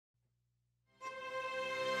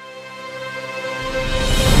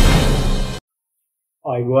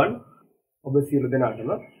ආයුබෝවන් ඔබ සියලු දෙනාටම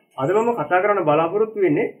අද මම කතා කරන්න බලාපොරොත්තු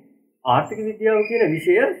වෙන්නේ ආර්ථික විද්‍යාව කියන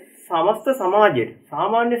විෂය සමස්ත සමාජයට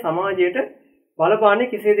සාමාන්‍ය සමාජයට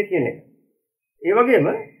බලපාන්නේ කෙසේද කියන එක. ඒ වගේම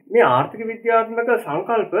මේ ආර්ථික විද්‍යාත්මක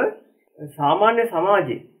සංකල්ප සාමාන්‍ය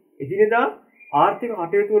සමාජයේ එදිනෙදා ආර්ථික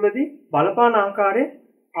කටයුතු වලදී බලපාන ආකාරයේ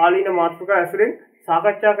කාලීන මාතෘකා ඇසුරෙන්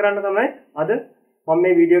සාකච්ඡා කරන්න තමයි අද මම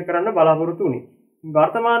මේ වීඩියෝ කරන්න බලාපොරොත්තු වුණේ.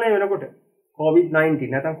 වර්තමානයේ වෙනකොට COVID-19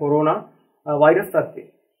 නැත්නම් කොරෝනා වෛරස් තත්ත්වය.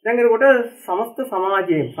 දැන් ඒකට සමස්ත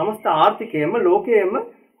සමාජයේම සමස්ත ආර්ථිකයේම ලෝකයේම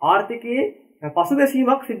ආර්ථිකයේ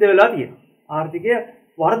පසුබැසීමක් සිද්ධ වෙලා තියෙනවා. ආර්ථිකය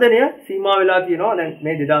වර්ධනය සීමා වෙලා තියෙනවා. දැන්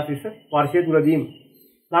මේ 2020 වර්ෂය තුලදීම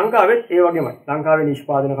ලංකාවෙත් ඒ වගේමයි. ලංකාවේ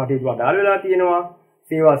නිෂ්පාදන කටයුතු අඩාල වෙලා තියෙනවා.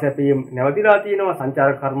 සේවා සැපයීම නැවතිලා තියෙනවා.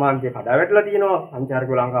 සංචාරක කර්මාන්තය කඩා වැටලා තියෙනවා.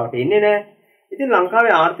 සංචාරකයෝ ලංකාවට එන්නේ නැහැ. ඉතින්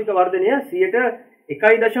ලංකාවේ ආර්ථික වර්ධනය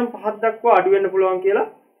 1.5% දක්වා අඩු වෙන්න පුළුවන් කියලා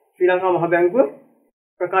ශ්‍රී ලංකා මහ බැංකුව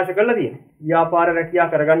ප්‍රකාශ කරලා තියෙනවා. ව්‍යාපාර රැකියා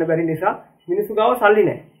කරගන්න බැරි නිසා මිනිස්සු ගාව සල්ලි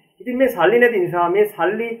නැහැ. ඉතින් මේ සල්ලි නැති නිසා මේ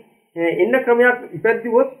සල්ලි එන්න ක්‍රමයක්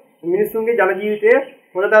ඉපැද්දුවොත් මිනිස්සුන්ගේ ජන ජීවිතය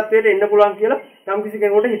හොඳ තත්ත්වයට එන්න පුළුවන් කියලා යම් කිසි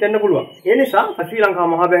කෙනෙකුට හිතෙන්න පුළුවන්. ඒ නිසා ශ්‍රී ලංකා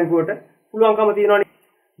මහ බැංකුවට පුළුවන්කම තියෙනවානේ.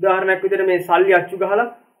 උදාහරණයක් විදිහට මේ සල්ලි අච්චු ගහලා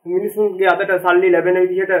මිනිස්සුන්ගේ අතට සල්ලි ලැබෙන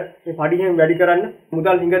විදිහට මේ පඩිහෙම වැඩි කරන්න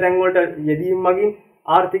මුදල් හිඟතැන් වලට යෙදීම් මගින්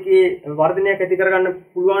ආර්ථිකයේ වර්ධනයක් ඇති කරගන්න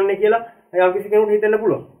පුළුවන් නේ කියලා යම් කිසි කෙනෙකුට හිතෙන්න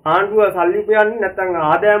පුළුවන්. ආණ්ඩුව සල්ලි උපයන්නේ නැත්නම්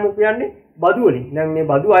ආදායම උපයන්නේ බදු වලින්. දැන් මේ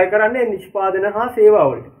බදු අය කරන්නේ නිෂ්පාදන හා සේවා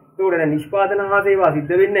වලට. ඒකෝට දැන් නිෂ්පාදන හා සේවා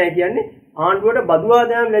සිද්ධ වෙන්නේ නැහැ කියන්නේ ආණ්ඩුවට බදු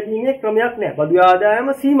ආදායම් ලැබීමේ ක්‍රමයක් නැහැ. බදු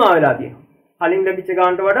ආදායම සීමා වෙලා තියෙනවා. කලින් ලැබිච්ච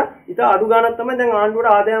ගානට වඩා ඊට අඩු ගානක් තමයි දැන්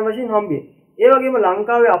ආණ්ඩුවට ආදායම් වශයෙන් හම්බෙන්නේ. ඒ වගේම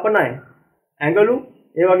ලංකාවේ අපනය ඇඟලු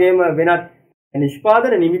ඒ වගේම වෙනත්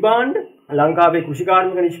නිෂ්පාදන නිමි භාණ්ඩ ලංකාවේ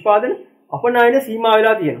කෘෂිකාර්මික නිෂ්පාදන අපනයන සීමා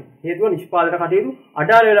වෙලා තියෙනවා. හේතුව නිෂ්පාදන කටයුතු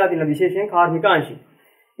අඩාල වෙලා තියෙන විශේෂයෙන් කාර්මික අංශය.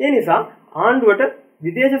 ඒ නිසා ආණ්ඩුවට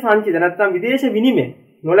විදේශ සංචිත නැත්නම් විදේශ විනිමය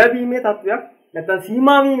නොලැබීමේ තත්වයක් නැත්නම්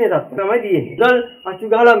සීමා වීමේ තත්ත්වය තමයි තියෙන්නේ. මුදල් අච්චු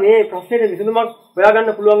ගහලා මේ ප්‍රශ්නෙට විසඳුමක්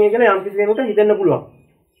හොයාගන්න පුළුවන් කියලා යම් කිසි කෙනෙකුට හිතෙන්න පුළුවන්.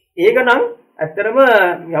 ඒක නම් ඇත්තටම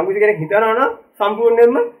යම් කිසි කෙනෙක් හිතනවා නම්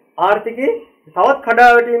සම්පූර්ණයෙන්ම ආර්ථිකයේ තවත්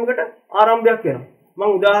කඩාවැටීමකට ආරම්භයක් වෙනවා.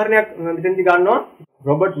 මම උදාහරණයක් මෙතෙන්දි ගන්නවා.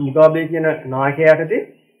 රොබර්ට් මුගාබේ කියන නායකයා යටතේ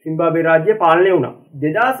සිම්බාබ්වේ රාජ්‍ය පාලනය වුණා.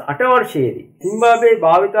 2008 වර්ෂයේදී සිම්බාබ්වේ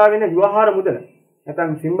භාවිතා වෙන ව්‍යවහාර මුදල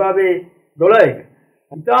නැත්නම් සිම්බාබ්වේ ඩොලර් එක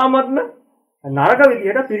ඉතාමත්ම නරක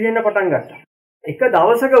විදිහට පිරෙන්න පටන් ගත්තා. එක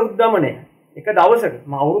දවසක උද්දමනය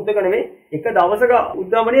අවුරුද්දක නෙමෙයි එක දවසක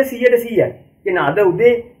උද්දමනය 100%යි. කියන්නේ අද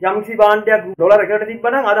උදේ යම්කිසි භාණ්ඩයක් ඩොලර් එකකට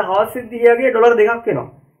තිබ්බනම් අද හවස් සිද්ධියගේ ඩොලර් දෙකක් වෙනවා.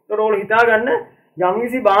 ඒතකොට ඕගොල්ලෝ හිතා ගන්න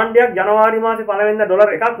යම්කිසි භාණ්ඩයක් ජනවාරි මාසේ පළවෙනිදා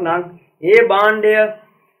ඩොලර් එකක් නම් ඒ භාණ්ඩය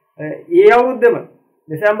ඒ අවුරුද්දෙම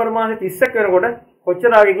දෙසැම්බර් මාසේ 30ක් වෙනකොට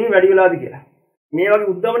කොච්චර ආගෙකින් වැඩි වෙලාද කියලා. මේ වගේ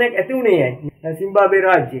උද්දමනයක් ඇති වුණේ ඇයි? සිම්බාබ්වේ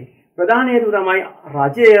රාජ්‍යයේ. ප්‍රධාන හේතුව තමයි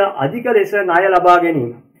රජය අධික ලෙස ණය ලබා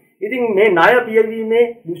ගැනීම. ඉතින් මේ ණය පියවීමේ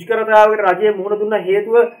දුෂ්කරතාවකට රජය මුහුණ දුන්න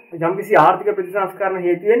හේතුව යම්කිසි ආර්ථික ප්‍රතිසංස්කරණ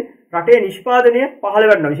හේතුවෙන් රටේ නිෂ්පාදනය පහළ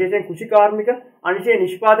වෙනවා. විශේෂයෙන් කෘෂිකාර්මික අංශයේ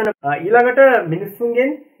නිෂ්පාදන ඊළඟට මිනිස්සුන්ගෙන්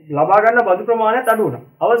ලබා ගන්න බදු ප්‍රමාණයත් අඩු වුණා.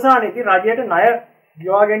 අවසානයේදී රජයට ණය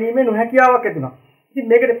ගෙවා ගැනීමේ නොහැකියාවක් ඇති වුණා. ඉතින්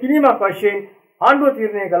මේකට පිළිමක් වශයෙන් ආණ්ඩුව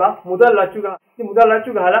තීරණය කළා මුදල් අච්චු ගහලා. ඉතින් මුදල්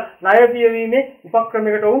අච්චු ගහලා ණය පියවීමේ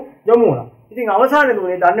උපක්‍රමයකට උන් යොමු වුණා. ඉතින් අවසානයේ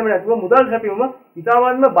දුන්නේ දන්නේම නැතුව මුදල් සැපයීම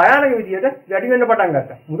ඉතාමත්ම භයානක විදිහට වැඩි වෙන්න පටන්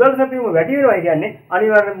ගත්තා. මුදල් සැපයීම වැඩි වෙනවා කියන්නේ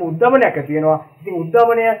අනිවාර්යයෙන්ම උද්දමනයක් ඇති වෙනවා. ඉතින්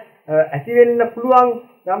උද්දමනය ඇති වෙන්න පුළුවන්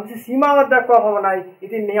යම්කිසි සීමාවක් දක්වා පමණයි.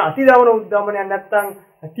 ඉතින් මේ අතිදවන උද්දමනයක් නැත්තම්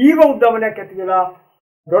තීව්‍ර උද්දමනයක් ඇති වෙලා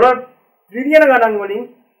ඩොලර් ට්‍රිලියන ගණන් වලින්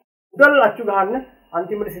මුදල් අච්චු ගන්න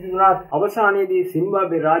අන්තිමට සිදු වුණා. අවසානයේදී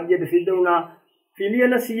සිම්බාබ්වේ රාජ්‍යයට සිද්ධ වුණා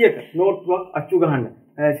ට්‍රිලියන 100ක නෝට්ටුවක් අච්චු ගන්න.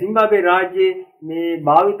 සිම්බාබ්වේ රාජ්‍යයේ මේ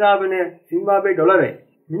භාවිතා වෙන සිම්බාබ්වේ ඩොලරය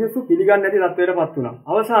මිනිස්සු පිළිගන්නේ නැති තත්ත්වයකටපත් වුණා.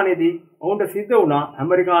 අවසානයේදී ඔවුන්ට සිද්ධ වුණා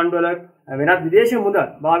ඇමරිකානු ඩොලර් වෙනත් විදේශ මුදල්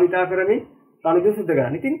භාවිතා කරමින් කණුදු සුද්ධ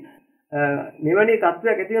කරන්න. ඉතින් මෙවැනි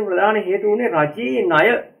තත්ත්වයක් ඇති වෙන ප්‍රධාන හේතුව උනේ රජයේ ණය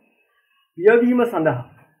පියවීම සඳහා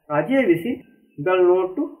රජයේ විසින් මුදල්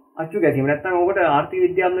නෝට්ටු අච්චු ගැසීම. නැත්නම් ඔකට ආර්ථික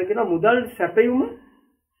විද්‍යාඥයෝ කියන මුදල් සැපයීම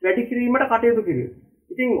වැඩි කිරීමට කටයුතු කිරීම.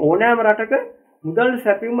 ඉතින් ඕනෑම රටක මුදල්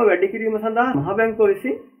සැපයීම වැඩි කිරීම සඳහා මහ බැංකුව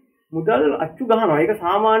විසින් මුදල් අච්චු ගහනවා. ඒක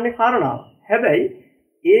සාමාන්‍ය කාරණාවක්. හැබැයි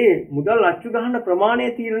ඒ මුදල් අච්චු ගහන ප්‍රමාණය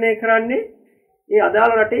තීරණය කරන්නේ ඒ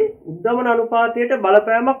අදාළ රටේ උද්දමන අනුපාතයට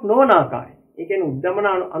බලපෑමක් නොවන ආකාරය. ඒ කියන්නේ උද්දමන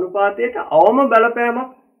අනුපාතයට අවම බලපෑමක්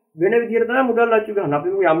වෙන විදිහට තමයි මුදල් අච්චු ගහන්නේ. අපි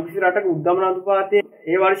යම් කිසි රටක උද්දමන අනුපාතය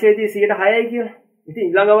ඒ වර්ෂයේදී 6යි කියලා. ඉතින්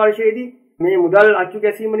ඊළඟ වර්ෂයේදී මේ මුදල් අච්චු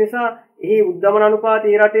ගැසීම නිසා එහි උද්දමන අනුපාතය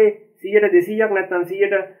ඒ රටේ 100%ක් නැත්නම්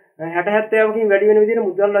 60-70කින් වැඩි වෙන විදිහට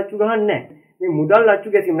මුදල් අච්චු ගහන්නේ නැහැ. මේ මුදල් අච්චු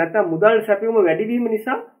ගැසීම නැත්නම් මුදල් සැපයීම වැඩි වීම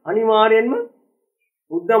නිසා අනිවාර්යයෙන්ම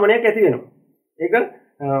උද්දමනයක් ඇති වෙනවා. ඒක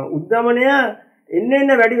උද්දමනය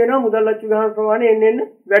එන්න වැඩි වෙනවා මුදල් අච්චු ගහන ප්‍රමාණය එන්න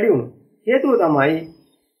වැඩි වුණා. හේතුව තමයි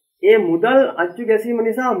ඒ මුදල් අච්චු ගැසීම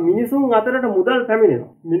නිසා මිනිසුන් අතරට මුදල්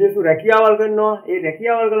පැමිණෙනවා. මිනිස්සු රැකියාවල් කරනවා. ඒ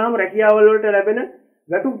රැකියාවල් කළාම රැකියාවල් වලට ලැබෙන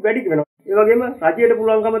වැටුප් වැඩි වෙනවා. ඒ වගේම රජයට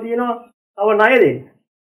පුළුවන්කම තියෙනවා තව ණය දෙන්න.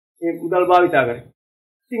 ඒ මුදල් භාවිතා කරගෙන.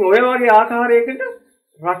 ඉතින් ඔය වගේ ආකාරයකට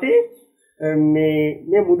රටේ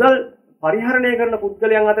මේ මුදල් පරිහරණය කරන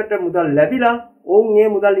පුද්ගලයන් අතරට මුදල් ලැබිලා ඔවුන් මේ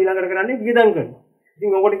මුදල් ඊළඟට කරන්නේ වියදම් කරනවා.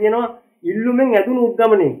 ඉතින් ඔකට කියනවා ඉල්ලුමෙන් ඇතුණු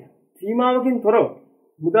උද්දමනය. සීමාවකින් තොරව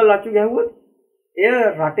මුදල් අච්චු ගැහුවොත් එය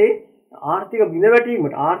රටේ ආර්ථික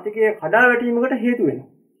බිඳවැටීමට ආර්ථිකය කඩා වැටීමකට හේතු වෙනවා.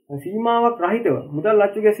 සීමාවක් රහිතව මුදල්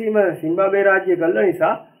අච්චු ගැසීම සිම්බාබ්වේ රාජ්‍යය කළ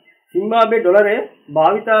නිසා සිම්බාබ්වේ ඩොලරය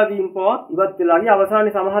භාවිතා වීම පවා ඉවත් වෙලා ගිය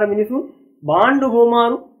අවසානයේ සමහර මිනිසුන් බාණ්ඩ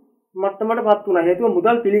හෝමාරු මට්ටමටපත් වුණා. හේතුව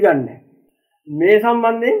මුදල් පිළිගන්නේ නැහැ. මේ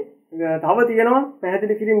සම්බන්ධයෙන් තව තියෙනවා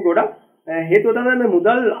පැහැදිලි කිරීම ගොඩක්. හේතුව තමයි මේ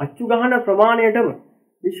මුදල් අච්චු ගහන ප්‍රමාණයටම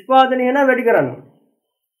නිෂ්පාදනය යන වැඩි කරනවා.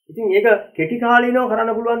 ඉතින් ඒක කෙටි කාලීනව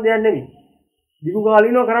කරන්න පුළුවන් දෙයක් නෙමෙයි. දිගු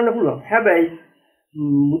කාලීනව කරන්න පුළුවන්. හැබැයි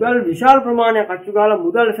මුදල් විශාල ප්‍රමාණයක් අච්චු ගහලා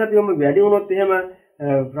මුදල් සැපයීම වැඩි වුණොත් එහෙම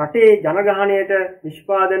රටේ ජනගහණයට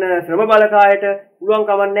නිෂ්පාදන ශ්‍රම බලකායට පුළුවන්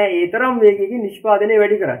කමක් නැහැ ඒ තරම් වේගයකින් නිෂ්පාදනය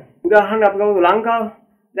වැඩි කරන්න. උදාහරණයක් අපි ගමු ලංකාව.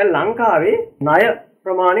 දැන් ලංකාවේ ණය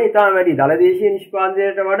ප්‍රමාණය ඉතාම වැඩි. දලදේශීය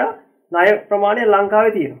නිෂ්පාදනයට වඩා ණය ප්‍රමාණය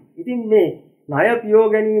ලංකාවේ තියෙනවා. ඉතින් මේ ණය පියෝ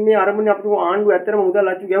ගැනීමේ අරමුණ අපිට ආණ්ඩුව ඇත්තටම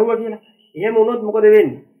මුදල් අච්චු ගැහුවා කියලා. එහෙම වුණොත් මොකද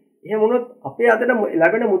වෙන්නේ? එහෙම වුණොත් අපේ අතට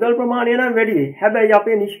ලැබෙන මුදල් ප්‍රමාණය නම් වැඩි වෙයි. හැබැයි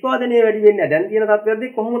අපේ නිෂ්පාදනය වැඩි වෙන්නේ නැහැ. දැන් තියෙන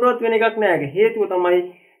තත්ත්වයේදී කොහොමදවත් වෙන එකක් නැහැ. හේතුව තමයි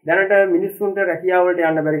දැනට මිනිස්සුන්ට රැකියාවලට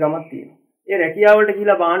යන්න බැරි කමක් තියෙනවා. ඒ රැකියාවලට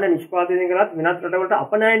කියලා බාහන නිෂ්පාදනය කරලත් වෙනත් රටවලට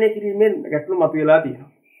අපනයනය කිරීමේ ගැටලු මතුවලා තියෙනවා.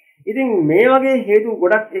 ඉතින් මේ වගේ හේතු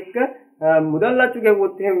ගොඩක් එක්ක මුදල් අච්චු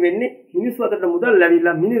ගැහුවොත් එහෙම වෙන්නේ මිනිස්සු අතරට මුදල්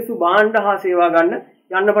ලැබිලා මිනිස්සු භාණ්ඩ හා සේවා ගන්න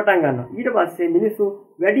යන්න පටන් ගන්නවා. ඊට පස්සේ මිනිස්සු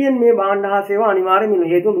වැඩියෙන් මේ භාණ්ඩ හා සේවා අනිවාර්යයෙන්ම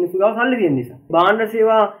ඉන්න හේතුව මිනිස්සු ගාව සල්ලි තියෙන නිසා. භාණ්ඩ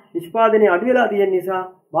සේවා නිෂ්පාදනය අඩු වෙලා තියෙන නිසා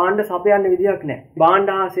භාණ්ඩ සපයන්න විදියක් නැහැ.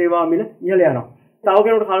 භාණ්ඩ හා සේවා මිල ඉහළ යනවා. තව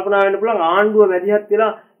කෙනෙකුට කල්පනා වෙන්න පුළුවන් ආණ්ඩුව මැදිහත්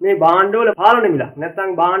වෙලා මේ භාණ්ඩවල පාලන මිලක්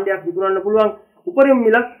නැත්නම් භාණ්ඩයක් විකුණන්න පුළුවන් උපරිම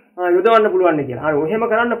මිලක් යොදවන්න පුළුවන් කියලා. හරි එහෙම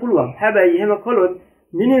කරන්න පුළුවන්. හැබැයි එහෙම කළොත්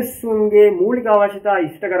මිනිස්සුන්ගේ මූලික අවශ්‍යතා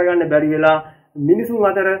ඉෂ්ට කරගන්න බැරි වෙලා මිනිසුන්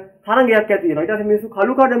අතර තරගයක් ඇති වෙනවා. ඊට පස්සේ මිනිස්සු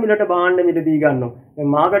කළු කඩ මිලට භාණ්ඩ මිල දී ගන්නවා. දැන්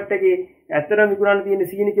මාකට් එකේ ඇත්තටම විකුණන්න තියෙන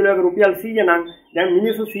සීනි කිලෝ එක රුපියල් 100 නම් දැන්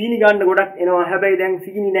මිනිස්සු සීනි ගන්න ගොඩක් එනවා. හැබැයි දැන්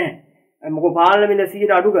සීනි නැහැ. මොකද පාලන මිල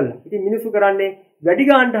 100ට අඩු කළා. ඉතින් මිනිස්සු කරන්නේ වැඩි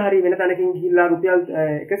ගාණ්ඩ හරි වෙන තැනකින් ගිහිල්ලා රුපියල්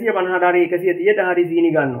 150ට හරි 130ට හරි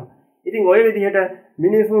සීනි ගන්නවා. ඉතින් ওই විදිහට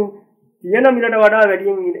මිනිසුන් තියෙන මිලට වඩා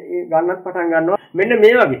වැඩියෙන් ගන්නත් පටන් ගන්නවා. මෙන්න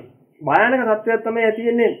මේ වගේ භයානක තත්ත්වයක් තමයි ඇති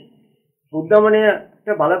වෙන්නේ.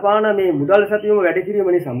 උද්දමනයට බලපාන මේ මුදල් සැපයීම වැඩි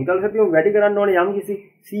කිරීම නිසා මුදල් සැපයීම වැඩි කරන්න ඕනේ යම්කිසි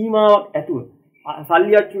සීමාවක් ඇතුව.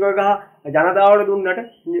 සල්ලි අච්චු ගහ ජනතාවට දුන්නට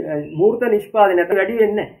මූර්ත නිෂ්පාදනය නැත්නම් වැඩි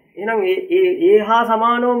වෙන්නේ නැහැ. එහෙනම් ඒ හා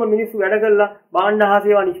සමානවම මිනිස්සු වැඩ කළා භාණ්ඩ හා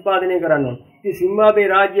සේවා නිෂ්පාදනය කරන්න ඕනේ. ඉතින් සිම්බාබ්වේ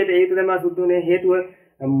රාජ්‍යයට ඒක තමයි සුද්ධ වුණේ හේතුව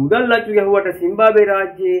මුදල් අච්චු ගැහුවට සිම්බාබ්වේ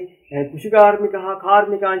රාජ්‍යයේ කෘෂිකාර්මික හා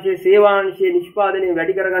කාර්මිකාංශයේ සේවාංශයේ නිෂ්පාදනය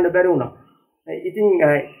වැඩි කරගන්න බැරි වුණා. ඉතින්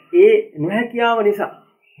ඒ නොහැකියාව නිසා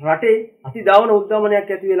රටේ අතිදවන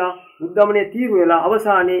උද්දමනයක් ඇති වෙලා උද්දමනය තීව්‍ර වෙලා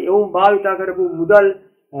අවසානයේ එවුන් භාවිතා කරපු මුදල්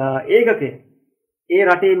ඒකකය ඒ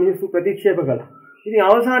රටේ මිනිස්සු ප්‍රතික්ෂේප කළා. ඉතින්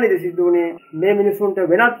අවසානයේදී සිද්ධ වුණේ මේ මිනිසුන්ට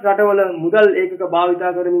වෙනත් රටවල මුදල් ඒකක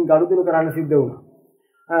භාවිතා කරමින් ගනුදෙනු කරන්න සිද්ධ වුණා.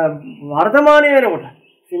 වර්තමානයේ වෙනකොට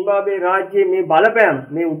සිම්බාබ්වේ රාජ්‍යයේ මේ බලපෑම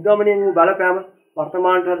මේ උද්දමනයෙන් වූ බලපෑම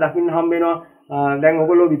වර්තමානට දකින්න හම්බ වෙනවා. දැන්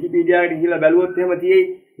ඔයගොල්ලෝ විකිපීඩියා එකට ගිහිල්ලා බැලුවොත් එහෙම තියෙයි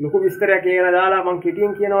ලොකු විස්තරයක් ඒකන දාලා මම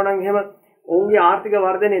කෙටියෙන් කියනවා නම් එහෙම ඔවුන්ගේ ආර්ථික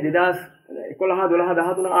වර්ධනය 2011 12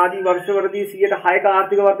 13 ආදී වර්ෂවලදී 106ක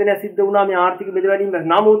ආර්ථික වර්ධනයක් සිද්ධ වුණා මේ ආර්ථික බෙදවැඩීම.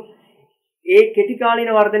 නමුත් ඒ කෙටි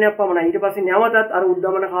කාලීන වර්ධනයක් පමණයි. ඊට පස්සේ නැවතත් අර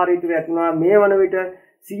උද්දමනකාරීත්වය ඇති වුණා. මේ වන විට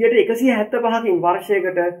 175කින්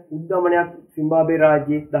වර්ෂයකට උද්දමනයක් සිම්බාබ්වේ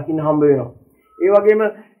රාජ්‍යයේ දකින්න හම්බ වෙනවා. ඒ වගේම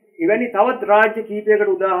එවැනි තවත් රාජ්‍ය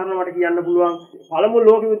කීපයකට උදාහරණ මට කියන්න පුළුවන්. පළමු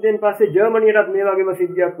ලෝක යුද්ධයෙන් පස්සේ ජර්මනියටත් මේ වගේම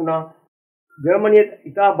සිද්ධියක් වුණා. ජර්මනියේ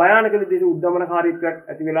ඉතා භයානක විදිහට උද්දමනකාරීත්වයක්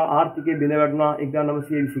ඇති වෙලා ආර්ථිකය බිඳ වැටුණා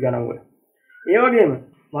 1920 ගණන් වල. ඒ වගේම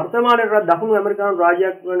වර්තමානයේ දකුණු ඇමරිකානු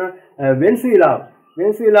රාජ්‍යයක් වන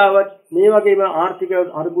වෙනසුවෙලාවත් මේ වගේම ආර්ථික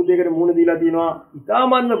අර්බුදයකට මුහුණ දීලා තියෙනවා.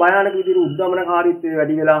 ඉතාමත්ම භයානක විදිහට උද්දමනකාරීත්වය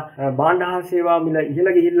වැඩි වෙලා භාණ්ඩ හා සේවා මිල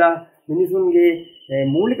ඉහළ ගිහිල්ලා මිනිසුන්ගේ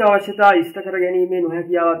මූලික අවශ්‍යතා ඉෂ්ට කර ගැනීමේ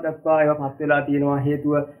නොහැකියාවක් දක්වා ඒවා පත් වෙලා තියෙනවා.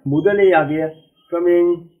 හේතුව මුදලේ අගය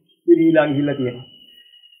ක්‍රමෙන් පිරීලා ගිහිල්ලා තියෙනවා.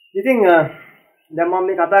 ඉතින් දැන් මම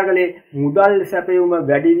මේ කතා කළේ මුදල් සැපයුම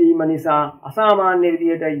වැඩි වීම නිසා අසාමාන්‍ය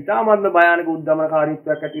විදිහට ඉතාමත්ම භයානක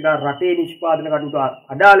උද්දමනකාරීත්වයක් ඇතිලා රටේ නිෂ්පාදන කටයුතු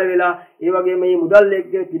අඩාල වෙලා ඒ වගේම මේ මුදල්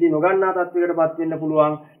එක්ක පිළි නොගන්නා තත්වයකටපත් වෙන්න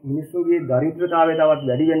පුළුවන්. මිනිස්සුන්ගේ දරිද්‍රතාවය තවත්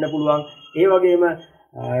වැඩි වෙන්න පුළුවන්. ඒ වගේම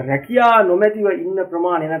රැකියා නොමැතිව ඉන්න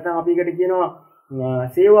ප්‍රමාණය නැත්නම් අපි එකට කියනවා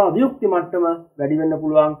සේවා වියුක්ති මට්ටම වැඩි වෙන්න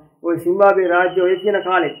පුළුවන්. ඔය සිම්බාබ්වේ රාජ්‍ය ඔය කියන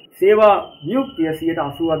කාලේ සේවා වියුක්තිය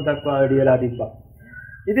 80% දක්වා වැඩි වෙලා තිබ්බා.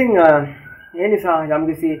 ඉතින් ඒ නිසා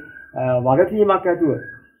යම්කිසි වගකීමක් ඇතුව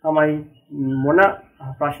තමයි මොන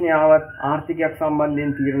ප්‍රශ්නයාවත් ආර්ථිකයක්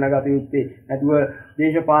සම්බන්ධයෙන් තීරණ ගත යුත්තේ. නැතුව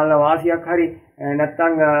දේශපාලන වාසියක් හරි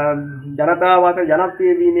නැත්නම් ජනතාව අතර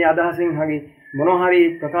ජනප්‍රිය වීමේ අදහසින් හරි මොනවා හරි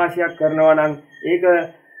ප්‍රකාශයක් කරනවා නම් ඒක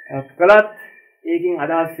කළත් ඒකෙන්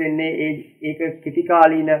අදහස් වෙන්නේ ඒක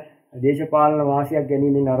කිටිකාලීන දේශපාලන වාසියක්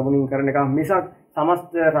ගැනීමෙන් අරමුණින් කරන එක මිසක්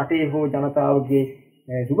සමස්ත රටේ හෝ ජනතාවගේ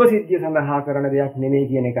සුභසිද්ධිය සඳහා කරන දෙයක් නෙමෙයි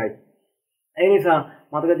කියන එකයි. ඒ නිසා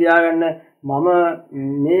මතක තියාගන්න මම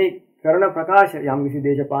මේ කරන ප්‍රකාශ යම් කිසි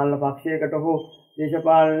දේශපාලන පක්ෂයකට හෝ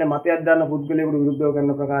දේශපාලන මතයක් දන්න පුද්ගලයෙකුට විරුද්ධව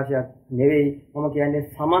කරන ප්‍රකාශයක් නෙවෙයි. මම කියන්නේ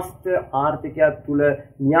සමස්ත ආර්ථිකයක් තුල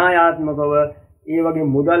න්‍යායාත්මකව ඒ වගේ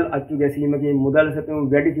මුදල් අච්චු ගැසීමකින් මුදල් සැපයුම්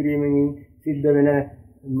වැඩි කිරීමෙන් සිද්ධ වෙන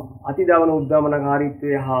අතිදවන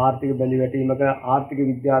උද්දමනකාරීත්වයේ හා ආර්ථික බැඳි වැටීමක ආර්ථික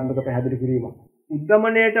විද්‍යාත්මක පැහැදිලි කිරීමක්.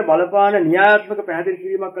 උද්දමනයට බලපාන න්‍යායාත්මක පැහැදිලි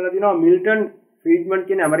කිරීමක් කළා දිනවා මිල්ටන් ෆ්‍රීඩ්මන්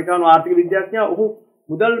කියන ඇමරිකානු ආර්ථික විද්‍යාඥයා. ඔහු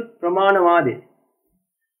මුදල් ප්‍රමාණවාදය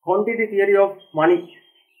quantity theory of money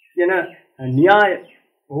කියන න්‍යාය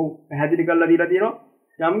ඔහු පැහැදිලි කරලා දීලා තියෙනවා.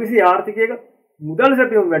 යම්කිසි ආර්ථිකයක මුදල්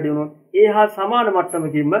සැපයුම් වැඩි වුණොත් ඒ හා සමාන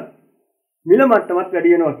මට්ටමකින්ම මිල මට්ටමත්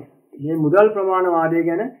වැඩි වෙනවා කියලා. මේ මුදල් ප්‍රමාණවාදය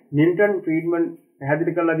ගැන මිල්ටන් ෆ්‍රීඩ්මන්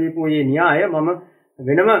පැහැදිලි කරලා දීපු මේ න්‍යාය මම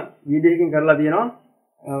වෙනම වීඩියෝ එකකින් කරලා තියෙනවා.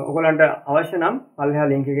 ඔයගලන්ට අවශ්‍ය නම් පල්ලෙහා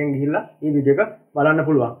ලින්ක් එකෙන් ගිහිල්ලා මේ වීඩියෝ එක බලන්න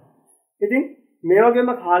පුළුවන්. ඉතින් මේ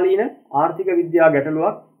වගේම කාලීන ආර්ථික විද්‍යාව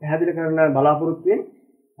ගැටලුවක් පැහැදිලි කරන බලාපොරොත්තු වෙන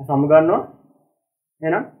සමුගන්නවා.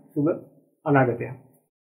 එහෙනම් සුබ අනාගතයක්.